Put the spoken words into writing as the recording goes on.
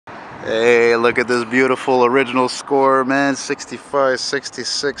Hey, look at this beautiful original score, man. 65,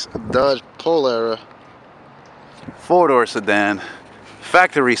 66 Dodge Polara. 4-door sedan.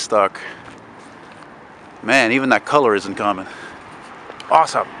 Factory stock. Man, even that color isn't common.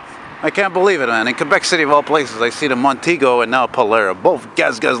 Awesome. I can't believe it, man. In Quebec City, of all places, I see the Montego and now Polara. Both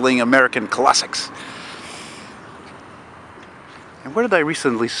gas-guzzling American classics. And where did I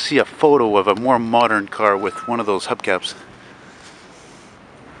recently see a photo of a more modern car with one of those hubcaps?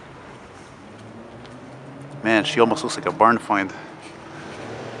 Man, she almost looks like a barn find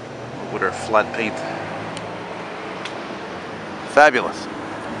with her flat paint. Fabulous.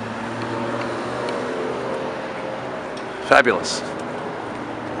 Fabulous.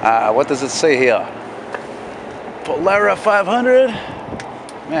 What does it say here? Polara 500?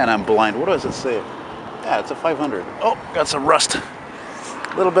 Man, I'm blind. What does it say? Yeah, it's a 500. Oh, got some rust.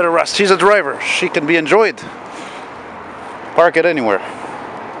 A little bit of rust. She's a driver. She can be enjoyed. Park it anywhere.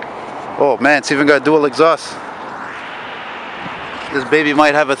 Oh man, it's even got dual exhaust. This baby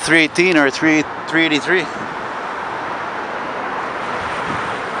might have a 318 or a 383.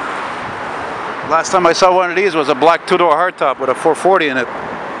 Last time I saw one of these was a black 2-door hardtop with a 440 in it.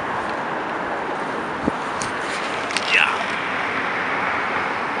 Yeah.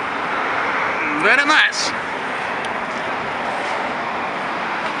 Very nice.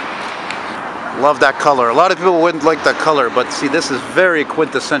 Love that color. A lot of people wouldn't like that color, but see, this is very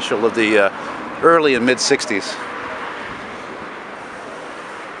quintessential of the early and mid 60s.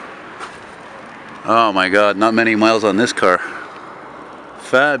 Oh my God, not many miles on this car.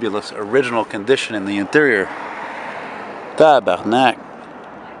 Fabulous original condition in the interior. Tabarnak.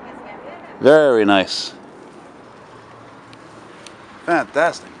 Very nice.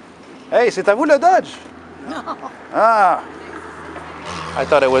 Fantastic. Hey, c'est à vous le Dodge? No. Ah. I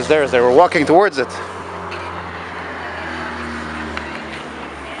thought it was theirs. They were walking towards it.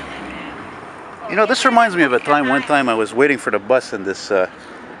 You know, this reminds me of a time. One time I was waiting for the bus, and this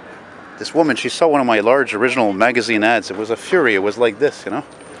woman, she saw one of my large original magazine ads. It was a Fury. It was like this, you know.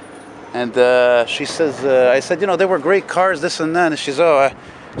 And she says, I said, you know, they were great cars, this and that. And she says, oh,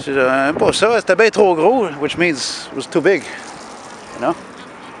 bon, ça, c'était bien trop gros, which means it was too big, you know.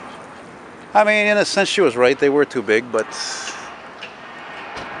 I mean, in a sense, she was right. They were too big, but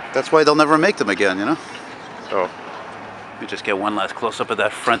that's why they'll never make them again, you know? So, let me just get one last close-up of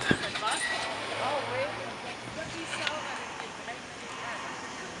that front.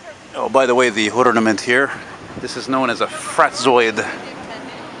 Oh, by the way, the hood ornament here, this is known as a fratzoid.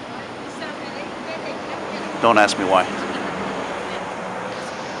 Don't ask me why.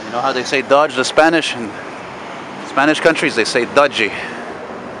 You know how they say Dodge, the Spanish? In Spanish countries, they say Dodgy.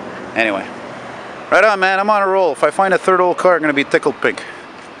 Anyway. Right on, man. I'm on a roll. If I find a third old car, I'm going to be tickled pink.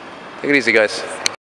 Take it easy, guys.